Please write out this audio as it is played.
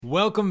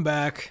Welcome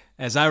back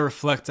as I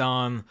reflect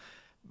on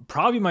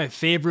probably my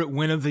favorite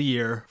win of the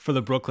year for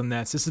the Brooklyn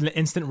Nets. This is an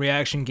instant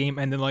reaction game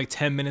ended like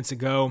 10 minutes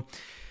ago.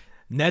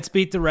 Nets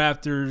beat the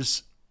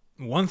Raptors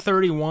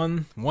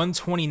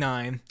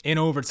 131-129 in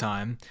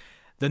overtime.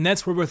 The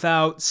Nets were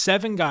without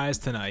 7 guys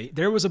tonight.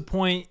 There was a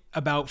point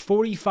about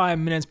 45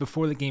 minutes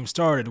before the game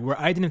started where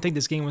I didn't think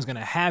this game was going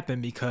to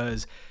happen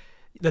because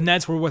the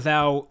Nets were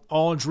without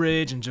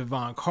Aldridge and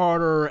Javon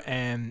Carter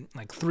and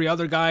like 3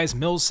 other guys,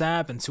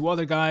 Millsap and 2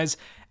 other guys.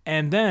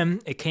 And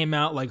then it came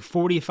out like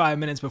 45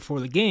 minutes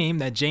before the game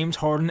that James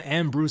Harden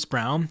and Bruce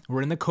Brown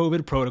were in the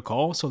COVID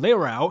protocol, so they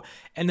were out,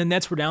 and the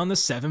Nets were down to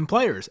 7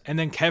 players. And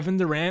then Kevin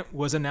Durant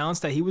was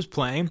announced that he was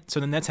playing, so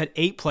the Nets had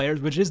 8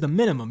 players, which is the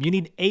minimum. You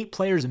need 8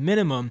 players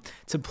minimum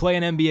to play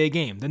an NBA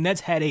game. The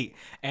Nets had 8,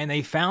 and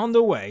they found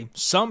a way,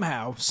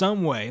 somehow,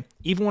 some way,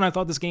 even when I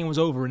thought this game was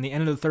over in the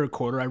end of the third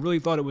quarter, I really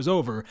thought it was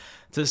over,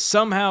 to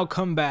somehow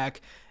come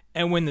back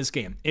and win this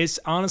game.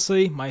 It's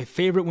honestly my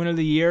favorite win of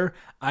the year.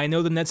 I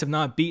know the Nets have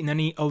not beaten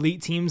any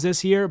elite teams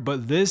this year,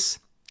 but this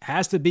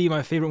has to be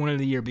my favorite win of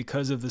the year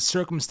because of the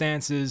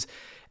circumstances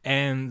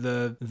and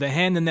the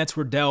hand the Nets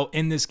were dealt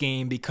in this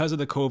game because of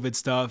the COVID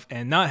stuff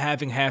and not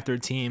having half their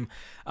team.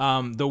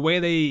 The way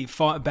they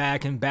fought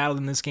back and battled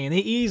in this game, they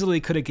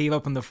easily could have gave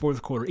up in the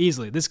fourth quarter.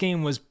 Easily. This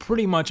game was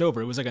pretty much over.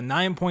 It was like a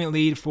 9-point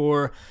lead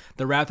for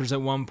the Raptors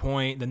at one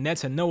point. The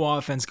Nets had no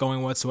offense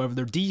going whatsoever.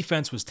 Their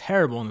defense was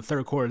terrible in the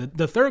third quarter.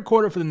 The third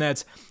quarter for the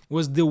Nets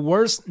was the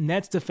worst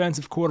Nets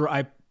defensive quarter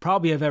I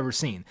probably have ever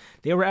seen.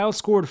 They were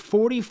outscored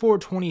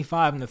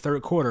 44-25 in the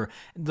third quarter.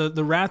 The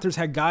Raptors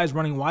had guys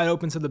running wide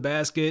open to the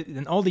basket,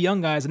 and all the young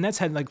guys, the Nets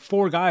had like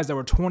 4 guys that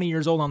were 20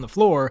 years old on the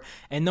floor,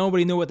 and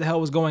nobody knew what the hell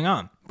was going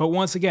on. But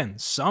once again,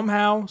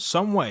 somehow,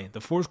 some way,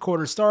 the fourth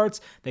quarter starts,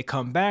 they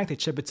come back, they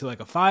chip it to like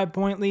a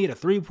 5-point lead, a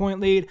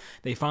 3-point lead,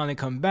 they finally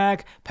come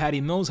back.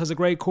 Patty Mills has a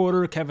great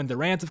quarter. Kevin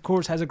Durant, of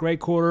course, has a great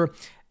quarter,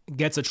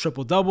 gets a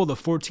triple-double, the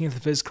 14th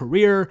of his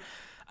career.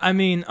 I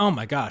mean, oh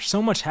my gosh,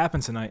 so much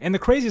happened tonight. And the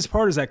craziest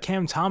part is that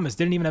Cam Thomas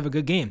didn't even have a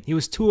good game. He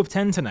was 2 of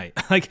 10 tonight.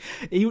 Like,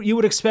 you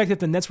would expect if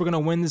the Nets were going to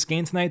win this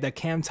game tonight that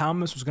Cam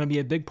Thomas was going to be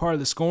a big part of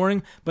the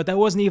scoring, but that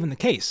wasn't even the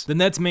case. The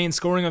Nets' main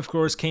scoring, of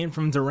course, came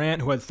from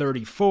Durant, who had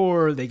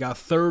 34. They got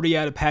 30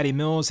 out of Patty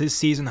Mills, his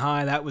season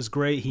high. That was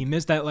great. He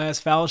missed that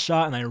last foul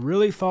shot, and I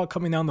really thought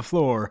coming down the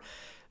floor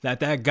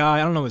that guy,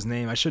 I don't know his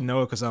name, I should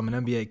know it because I'm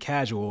an NBA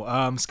casual,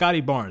 Scotty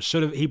Barnes,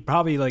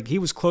 he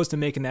was close to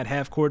making that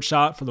half-court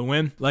shot for the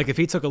win. Like, if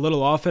he took a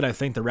little off it, I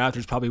think the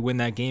Raptors probably win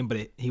that game,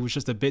 but he was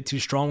just a bit too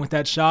strong with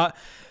that shot.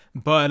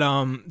 But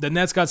the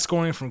Nets got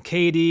scoring from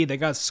KD, they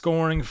got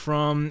scoring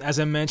from, as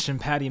I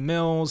mentioned, Patty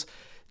Mills.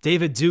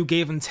 David Duke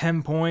gave him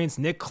 10 points.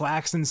 Nick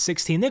Claxton,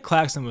 16. Nick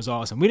Claxton was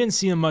awesome. We didn't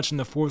see him much in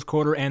the fourth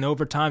quarter and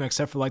overtime,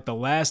 except for like the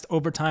last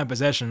overtime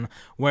possession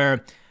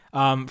where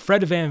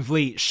Fred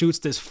VanVleet shoots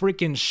this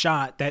freaking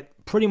shot that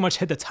pretty much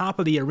hit the top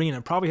of the arena,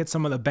 probably hit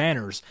some of the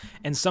banners,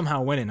 and somehow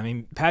win it. I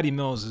mean, Fred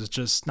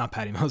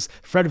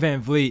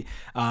VanVleet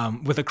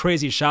with a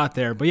crazy shot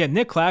there. But yeah,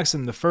 Nick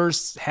Claxton, the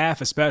first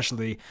half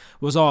especially,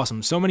 was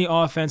awesome. So many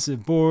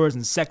offensive boards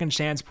and second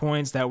chance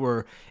points that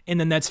were in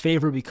the Nets'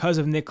 favor because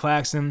of Nick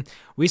Claxton.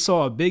 We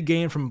saw a big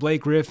game from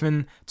Blake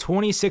Griffin,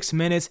 26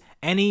 minutes,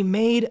 and he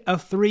made a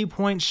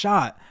 3-point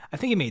shot. I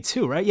think he made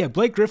 2, right? Yeah,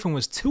 Blake Griffin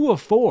was 2 of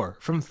 4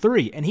 from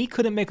 3, and he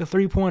couldn't make a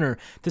 3-pointer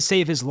to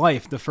save his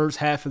life the first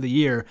half of the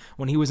year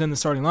when he was in the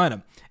starting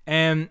lineup.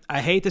 And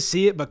I hate to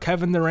see it, but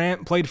Kevin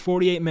Durant played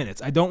 48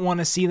 minutes. I don't want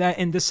to see that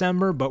in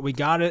December, but we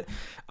got it.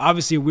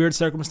 Obviously, weird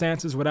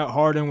circumstances without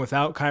Harden,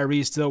 without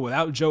Kyrie still,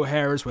 without Joe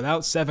Harris,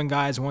 without 7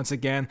 guys once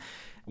again.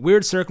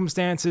 Weird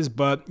circumstances,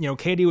 but,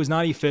 KD was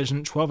not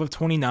efficient, 12 of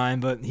 29,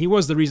 but he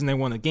was the reason they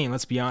won the game,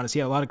 let's be honest. He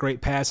had a lot of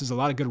great passes, a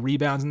lot of good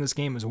rebounds in this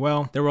game as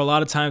well. There were a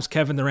lot of times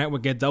Kevin Durant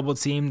would get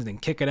double-teamed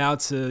and kick it out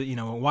to,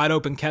 a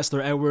wide-open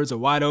Kessler Edwards, a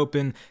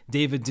wide-open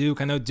David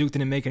Duke. I know Duke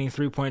didn't make any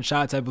 3-point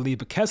shots, I believe,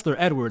 but Kessler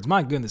Edwards,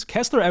 my goodness,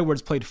 Kessler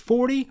Edwards played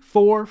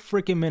 44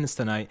 freaking minutes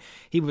tonight.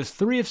 He was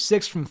 3 of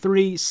 6 from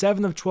 3,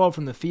 7 of 12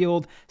 from the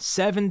field,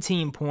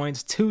 17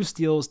 points, 2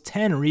 steals,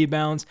 10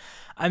 rebounds.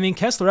 I mean,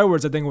 Kessler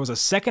Edwards, I think, was a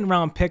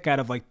second-round pick out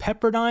of,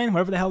 Pepperdine,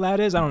 whatever the hell that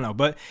is. I don't know.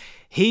 But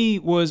he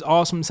was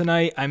awesome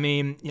tonight. I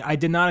mean, I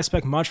did not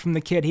expect much from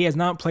the kid. He has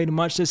not played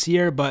much this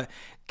year, but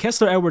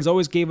Kessler Edwards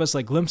always gave us,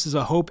 glimpses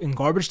of hope in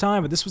garbage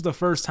time. But this was the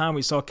first time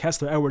we saw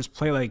Kessler Edwards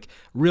play,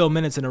 real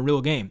minutes in a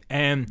real game.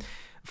 And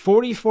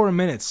 44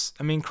 minutes,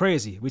 I mean,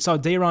 crazy. We saw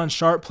Day'Ron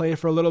Sharpe play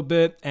for a little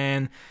bit,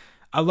 and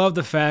I love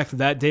the fact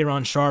that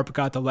Day'Ron Sharpe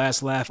got the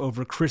last laugh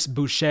over Chris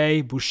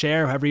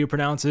Boucher, however you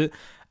pronounce it.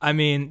 I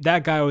mean,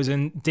 that guy was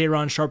in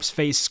Day'Ron Sharpe's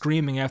face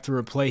screaming after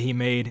a play he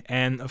made.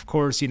 And, of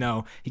course, he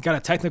got a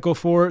technical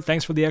for it.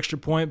 Thanks for the extra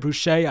point,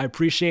 Boucher. I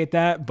appreciate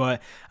that,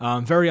 but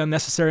very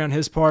unnecessary on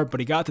his part. But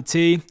he got the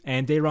T,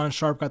 and Day'Ron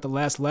Sharpe got the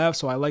last laugh,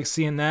 so I like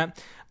seeing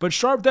that. But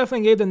Sharp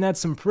definitely gave the Nets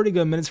some pretty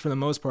good minutes for the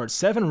most part.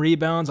 7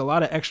 rebounds, a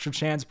lot of extra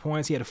chance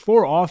points. He had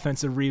 4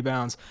 offensive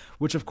rebounds,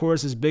 which of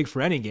course is big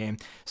for any game.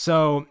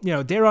 So,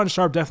 Daron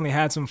Sharp definitely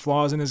had some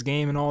flaws in his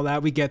game and all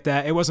that. We get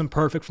that. It wasn't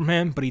perfect from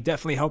him, but he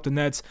definitely helped the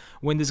Nets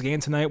win this game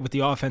tonight with the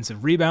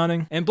offensive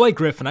rebounding. And Blake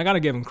Griffin, I got to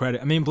give him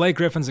credit. I mean, Blake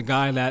Griffin's a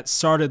guy that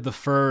started the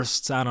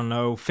first,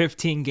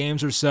 15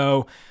 games or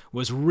so,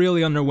 was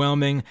really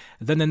underwhelming.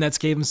 Then the Nets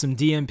gave him some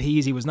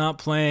DNPs. He was not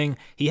playing.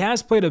 He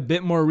has played a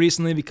bit more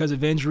recently because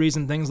of injuries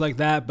and things like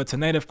that, but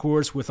tonight, of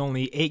course, with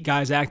only 8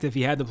 guys active,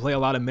 he had to play a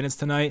lot of minutes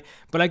tonight.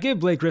 But I give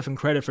Blake Griffin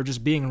credit for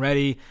just being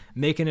ready,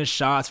 making his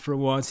shots for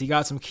once. He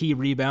got some key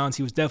rebounds.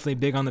 He was definitely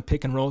big on the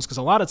pick and rolls because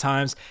a lot of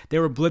times they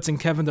were blitzing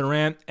Kevin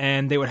Durant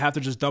and they would have to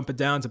just dump it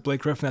down to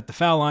Blake Griffin at the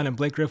foul line, and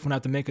Blake Griffin would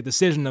have to make a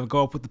decision of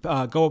go up with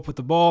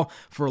the ball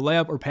for a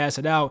layup or pass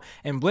it out.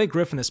 And Blake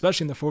Griffin,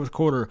 especially in the fourth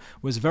quarter,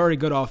 was very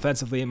good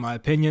offensively in my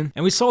opinion.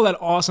 And we saw that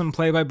awesome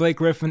play by Blake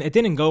Griffin. It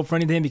didn't go for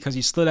anything because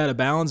he slid out of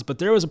bounds, but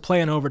there was a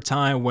play in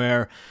overtime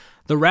where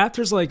the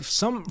Raptors,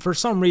 for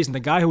some reason, the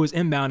guy who was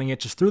inbounding it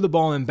just threw the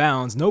ball in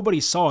bounds. Nobody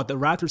saw it. The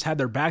Raptors had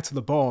their back to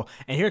the ball,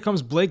 and here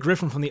comes Blake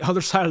Griffin from the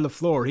other side of the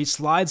floor. He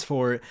slides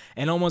for it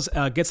and almost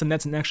gets the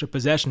Nets an extra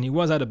possession. He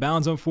was out of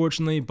bounds,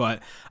 unfortunately,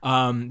 but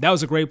that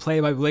was a great play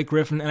by Blake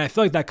Griffin, and I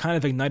feel like that kind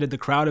of ignited the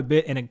crowd a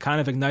bit, and it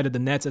kind of ignited the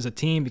Nets as a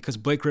team because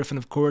Blake Griffin,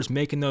 of course,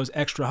 making those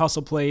extra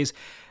hustle plays.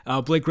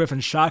 Blake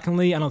Griffin,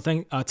 shockingly, I don't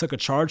think took a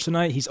charge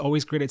tonight. He's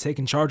always great at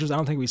taking charges. I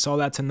don't think we saw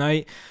that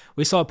tonight.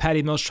 We saw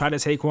Patty Mills try to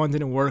take one,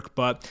 didn't work.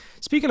 But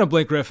speaking of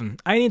Blake Griffin,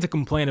 I need to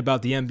complain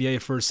about the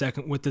NBA for a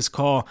second with this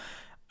call.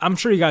 I'm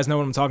sure you guys know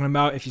what I'm talking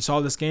about if you saw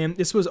this game.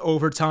 This was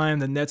overtime.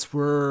 The Nets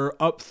were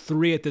up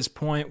 3 at this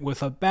point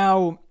with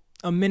about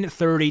a minute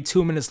 30,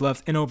 2 minutes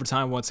left in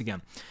overtime once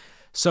again.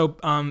 So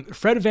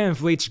Fred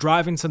VanVleet's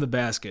driving to the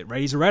basket,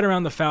 right? He's right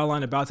around the foul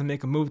line, about to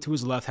make a move to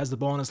his left, has the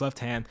ball in his left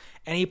hand,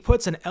 and he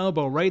puts an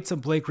elbow right to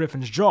Blake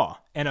Griffin's jaw,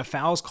 and a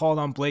foul's called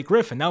on Blake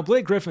Griffin. Now,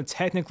 Blake Griffin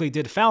technically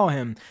did foul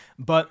him,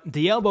 but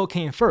the elbow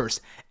came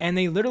first, and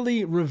they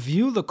literally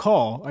review the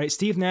call, right?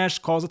 Steve Nash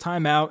calls a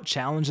timeout,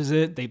 challenges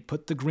it, they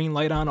put the green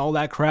light on, all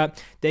that crap.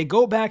 They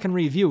go back and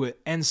review it,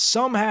 and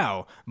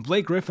somehow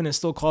Blake Griffin is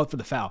still called for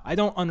the foul. I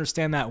don't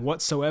understand that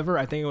whatsoever.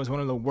 I think it was one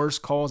of the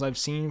worst calls I've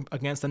seen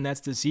against the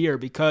Nets this year,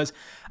 because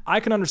I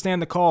can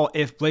understand the call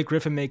if Blake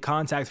Griffin made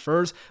contact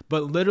first,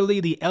 but literally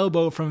the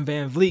elbow from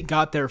VanVleet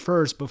got there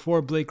first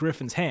before Blake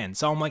Griffin's hand.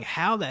 So I'm like,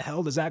 how the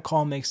hell does that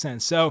call make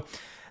sense? So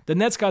the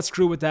Nets got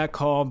screwed with that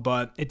call,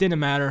 but it didn't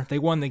matter. They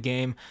won the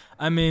game.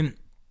 I mean,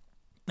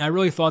 I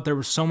really thought there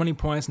were so many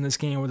points in this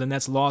game where the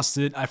Nets lost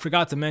it. I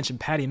forgot to mention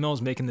Patty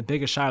Mills making the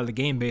biggest shot of the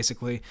game,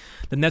 basically.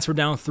 The Nets were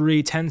down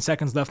 3, 10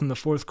 seconds left in the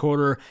fourth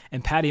quarter,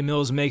 and Patty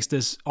Mills makes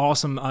this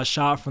awesome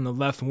shot from the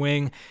left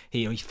wing.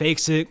 He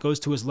fakes it, goes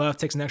to his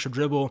left, takes an extra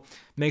dribble,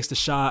 makes the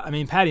shot. I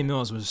mean, Patty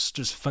Mills was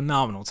just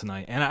phenomenal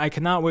tonight, and I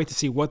cannot wait to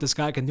see what this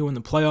guy can do in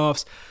the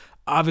playoffs.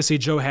 Obviously,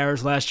 Joe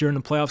Harris last year in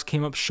the playoffs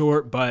came up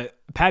short, but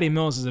Patty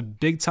Mills is a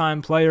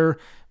big-time player,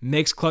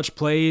 makes clutch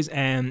plays,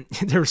 and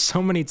there were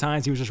so many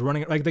times he was just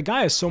running. Like, the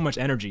guy has so much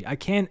energy. I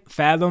can't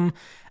fathom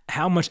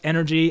how much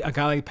energy a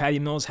guy like Patty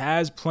Mills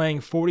has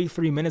playing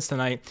 43 minutes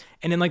tonight,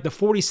 and in like the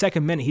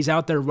 42nd minute, he's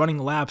out there running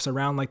laps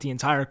around like the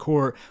entire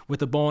court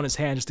with the ball in his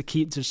hand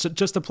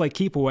just to play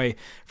keep away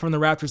from the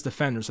Raptors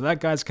defender. So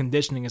that guy's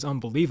conditioning is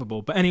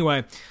unbelievable. But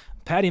anyway,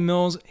 Patty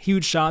Mills,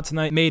 huge shot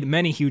tonight, made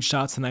many huge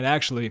shots tonight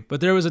actually, but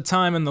there was a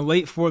time in the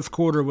late fourth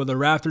quarter where the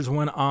Raptors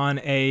went on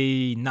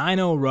a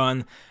 9-0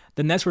 run.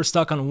 The Nets were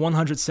stuck on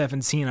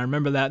 117. I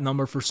remember that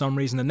number for some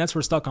reason. The Nets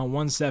were stuck on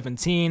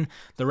 117.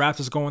 The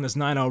Raptors go on this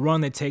 9-0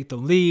 run. They take the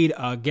lead.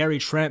 Gary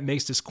Trent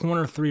makes this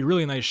corner 3,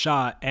 really nice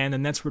shot, and the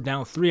Nets were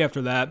down 3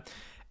 after that.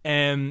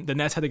 And the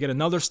Nets had to get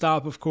another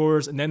stop, of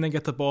course, and then they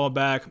get the ball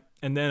back.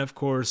 And then, of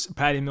course,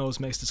 Patty Mills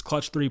makes this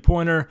clutch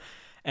 3-pointer.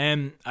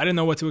 And I didn't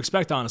know what to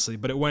expect, honestly,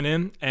 but it went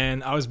in,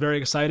 and I was very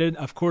excited.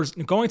 Of course,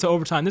 going to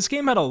overtime, this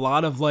game had a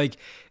lot of like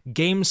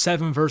Game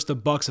 7 versus the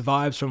Bucks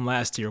vibes from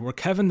last year, where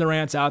Kevin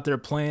Durant's out there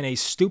playing a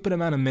stupid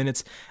amount of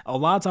minutes, a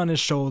lot's on his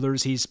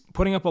shoulders, he's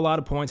putting up a lot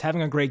of points,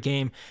 having a great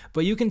game,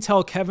 but you can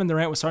tell Kevin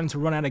Durant was starting to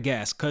run out of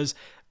gas, because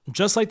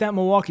just like that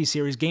Milwaukee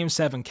series, Game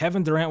 7,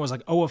 Kevin Durant was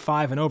like 0 of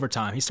 5 in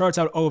overtime. He starts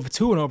out 0 of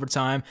 2 in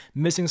overtime,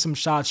 missing some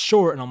shots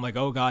short, and I'm like,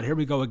 oh God, here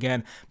we go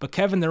again. But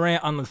Kevin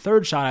Durant on the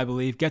third shot, I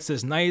believe, gets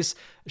this nice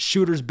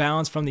shooter's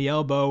bounce from the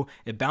elbow.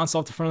 It bounced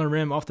off the front of the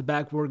rim, off the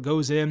backboard,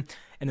 goes in,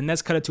 and the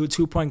Nets cut it to a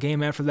 2-point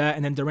game after that,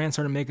 and then Durant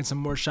started making some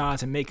more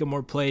shots and making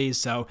more plays,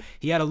 so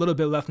he had a little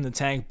bit left in the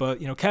tank, but,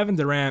 Kevin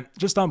Durant,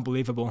 just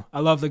unbelievable.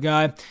 I love the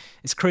guy.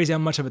 It's crazy how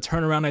much of a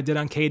turnaround I did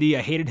on KD.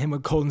 I hated him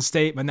with Golden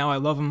State, but now I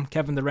love him.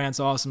 Kevin Durant's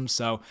awesome,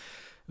 so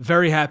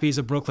very happy he's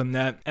a Brooklyn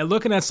Net. And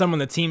looking at some of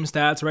the team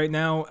stats right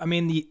now, I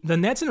mean, the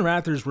Nets and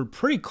Raptors were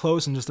pretty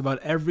close in just about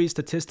every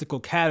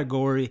statistical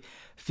category.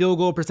 Field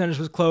goal percentage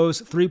was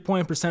close.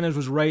 3-point percentage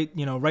was right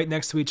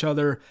next to each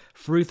other.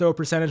 Free throw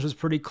percentage was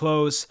pretty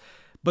close.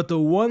 But the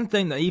one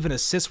thing that even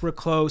assists were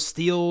close,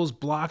 steals,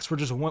 blocks were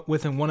just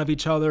within one of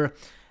each other.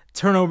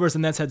 Turnovers, the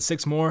Nets had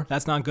 6 more.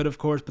 That's not good, of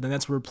course, but the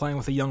Nets were playing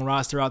with a young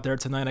roster out there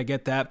tonight. I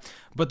get that.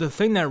 But the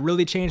thing that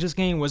really changed this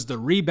game was the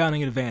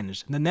rebounding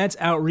advantage. The Nets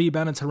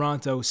out-rebounded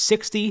Toronto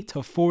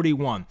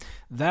 60-41.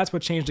 That's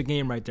what changed the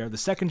game right there. The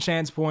second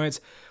chance points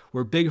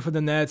were big for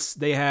the Nets.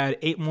 They had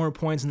 8 more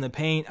points in the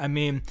paint. I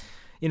mean,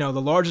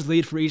 the largest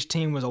lead for each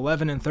team was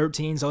 11 and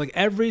 13. So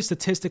every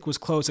statistic was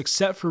close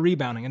except for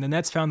rebounding, and the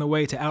Nets found a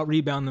way to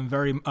out-rebound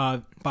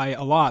them by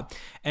a lot.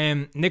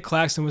 And Nick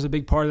Claxton was a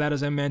big part of that,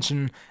 as I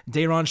mentioned.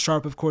 Day'Ron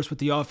Sharpe, of course, with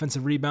the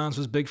offensive rebounds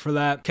was big for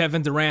that.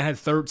 Kevin Durant had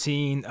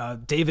 13.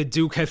 David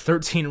Duke had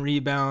 13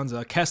 rebounds.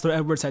 Kessler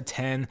Edwards had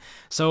 10.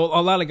 So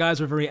a lot of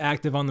guys were very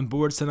active on the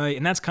boards tonight,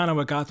 and that's kind of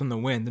what got them the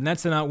win. The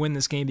Nets did not win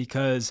this game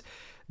because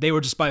they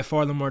were just by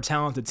far the more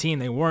talented team.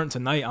 They weren't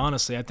tonight,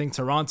 honestly. I think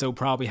Toronto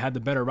probably had the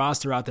better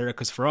roster out there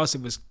because for us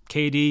it was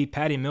KD,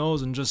 Patty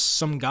Mills, and just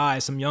some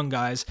young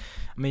guys.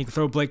 I mean, you can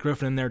throw Blake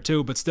Griffin in there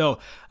too, but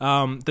still,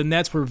 the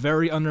Nets were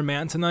very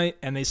undermanned tonight,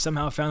 and they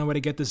somehow found a way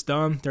to get this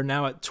done. They're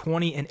now at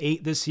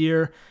 20-8 this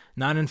year,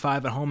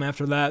 9-5 at home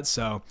after that,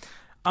 so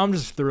I'm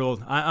just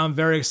thrilled. I'm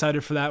very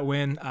excited for that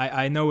win.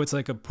 I know it's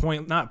like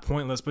not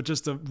pointless, but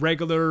just a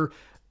regular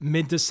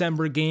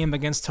mid-December game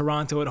against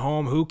Toronto at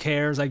home. Who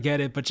cares? I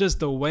get it. But just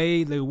the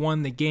way they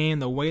won the game,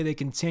 the way they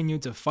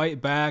continued to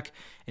fight back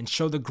and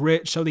show the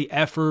grit, show the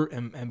effort,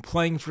 and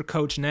playing for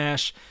Coach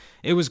Nash,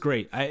 it was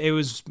great. It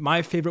was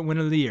my favorite win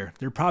of the year.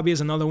 There probably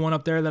is another one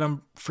up there that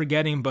I'm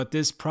forgetting, but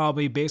this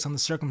probably, based on the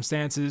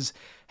circumstances,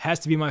 has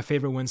to be my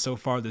favorite win so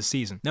far this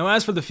season. Now,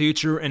 as for the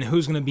future and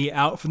who's going to be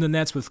out for the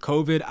Nets with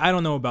COVID, I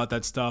don't know about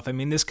that stuff. I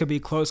mean, this could be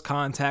close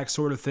contact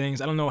sort of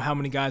things. I don't know how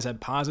many guys had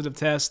positive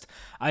tests.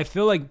 I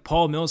feel like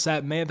Paul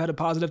Millsap may have had a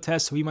positive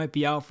test, so he might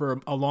be out for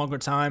a longer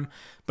time,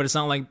 but it's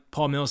not like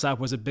Paul Millsap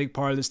was a big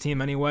part of this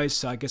team anyway,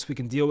 so I guess we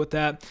can deal with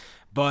that.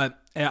 But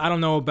I don't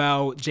know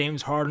about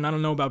James Harden. I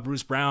don't know about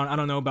Bruce Brown. I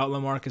don't know about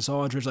LaMarcus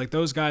Aldridge.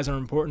 Those guys are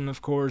important,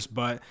 of course,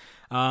 but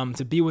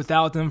to be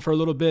without them for a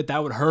little bit,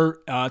 that would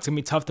hurt. It's going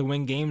to be tough to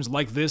win games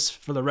like this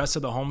for the rest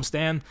of the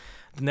homestand.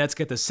 The Nets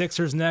get the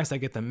Sixers next. They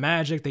get the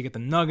Magic. They get the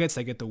Nuggets.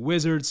 They get the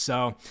Wizards.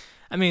 So,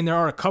 I mean, there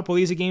are a couple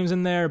easy games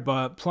in there,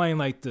 but playing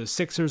like the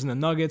Sixers and the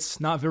Nuggets,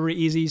 not very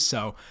easy.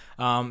 So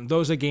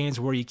those are games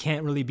where you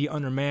can't really be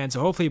undermanned. So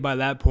hopefully by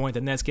that point,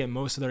 the Nets get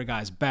most of their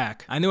guys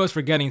back. I knew I was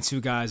forgetting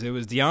 2 guys. It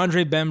was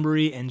DeAndre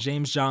Bembry and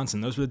James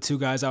Johnson. Those were the 2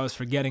 guys I was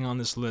forgetting on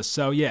this list.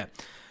 So yeah,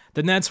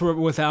 the Nets were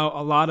without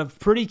a lot of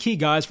pretty key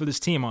guys for this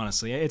team,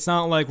 honestly. It's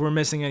not like we're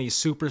missing any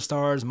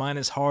superstars,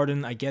 minus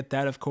Harden. I get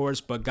that, of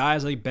course, but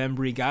guys like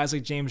Bembry, guys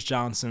like James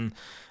Johnson,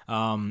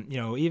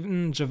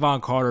 even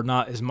Javon Carter,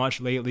 not as much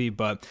lately,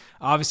 but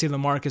obviously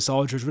LaMarcus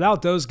Aldridge.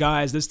 Without those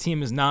guys, this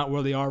team is not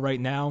where they are right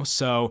now.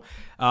 So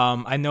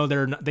I know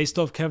they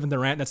still have Kevin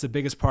Durant. That's the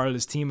biggest part of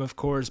this team, of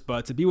course,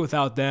 but to be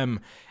without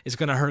them is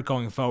going to hurt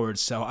going forward.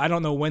 So I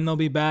don't know when they'll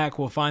be back.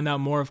 We'll find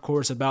out more, of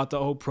course, about the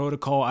whole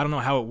protocol. I don't know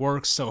how it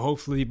works. So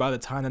hopefully by the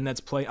time the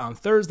Nets play on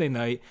Thursday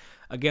night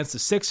against the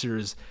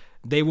Sixers,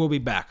 they will be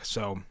back.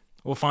 So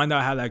we'll find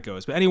out how that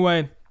goes. But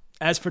anyway,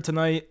 as for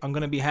tonight, I'm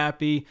going to be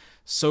happy,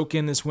 soak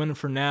in this win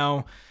for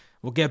now.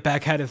 We'll get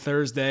back at it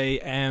Thursday,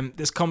 and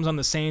this comes on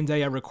the same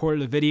day I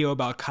recorded a video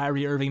about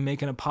Kyrie Irving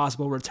making a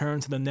possible return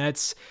to the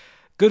Nets.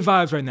 Good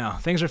vibes right now.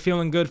 Things are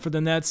feeling good for the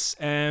Nets,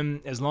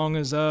 and as long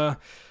as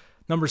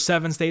number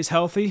 7 stays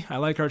healthy, I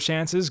like our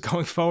chances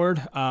going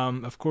forward.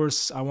 Of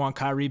course, I want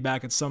Kyrie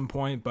back at some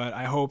point, but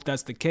I hope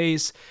that's the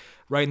case.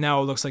 Right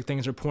now, it looks like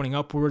things are pointing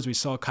upwards. We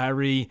saw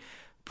Kyrie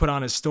put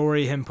on his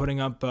story, him putting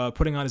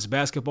on his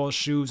basketball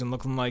shoes and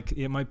looking like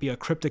it might be a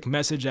cryptic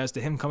message as to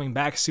him coming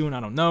back soon.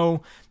 I don't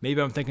know.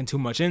 Maybe I'm thinking too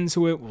much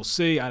into it. We'll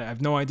see. I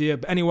have no idea.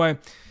 But anyway,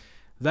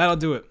 that'll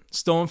do it.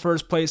 Still in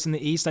first place in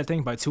the East, I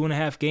think, by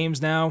 2.5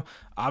 games now.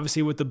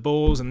 Obviously, with the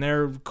Bulls and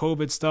their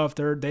COVID stuff,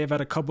 they've had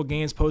a couple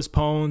games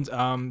postponed.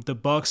 The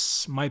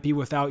Bucks might be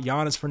without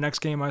Giannis for next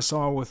game I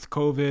saw with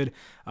COVID.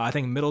 I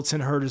think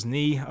Middleton hurt his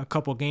knee a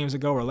couple games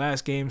ago or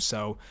last game,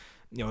 so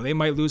they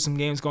might lose some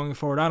games going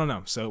forward. I don't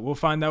know. So we'll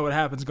find out what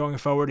happens going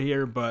forward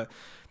here. But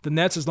the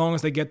Nets, as long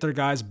as they get their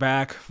guys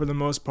back, for the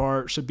most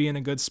part, should be in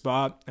a good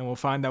spot. And we'll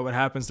find out what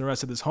happens the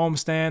rest of this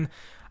homestand.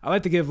 I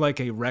like to give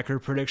like a record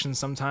prediction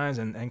sometimes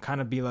and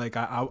kind of be like,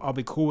 I'll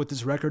be cool with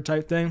this record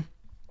type thing.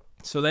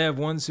 So they have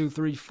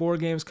 4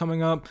 games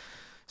coming up.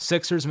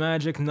 Sixers,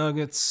 Magic,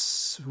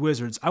 Nuggets,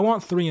 Wizards. I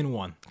want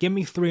 3-1. Give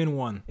me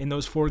 3-1 in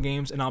those 4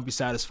 games, and I'll be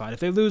satisfied. If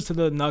they lose to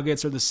the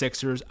Nuggets or the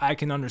Sixers, I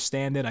can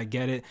understand it. I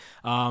get it.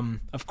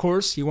 Of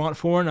course, you want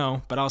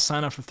 4-0, but I'll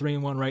sign up for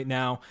 3-1 right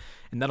now,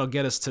 and that'll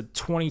get us to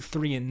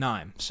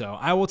 23-9. So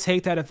I will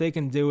take that if they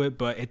can do it,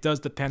 but it does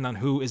depend on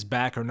who is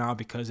back or not,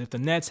 because if the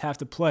Nets have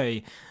to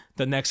play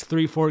the next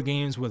 3-4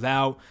 games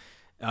without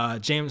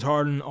James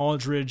Harden,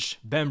 Aldridge,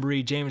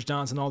 Bembry, James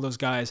Johnson, all those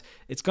guys,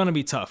 it's going to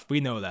be tough. We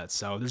know that.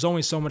 So there's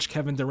only so much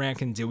Kevin Durant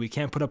can do. We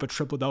can't put up a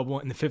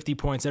triple-double and 50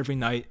 points every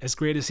night. As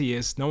great as he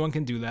is, no one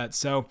can do that.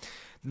 So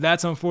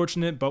that's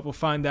unfortunate, but we'll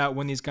find out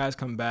when these guys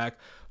come back.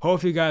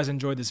 Hope you guys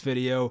enjoyed this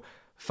video.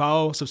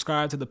 Follow,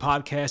 subscribe to the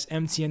podcast,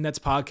 MTN Nets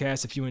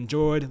Podcast if you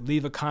enjoyed.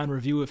 Leave a kind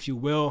review if you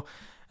will.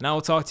 And I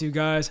will talk to you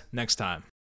guys next time.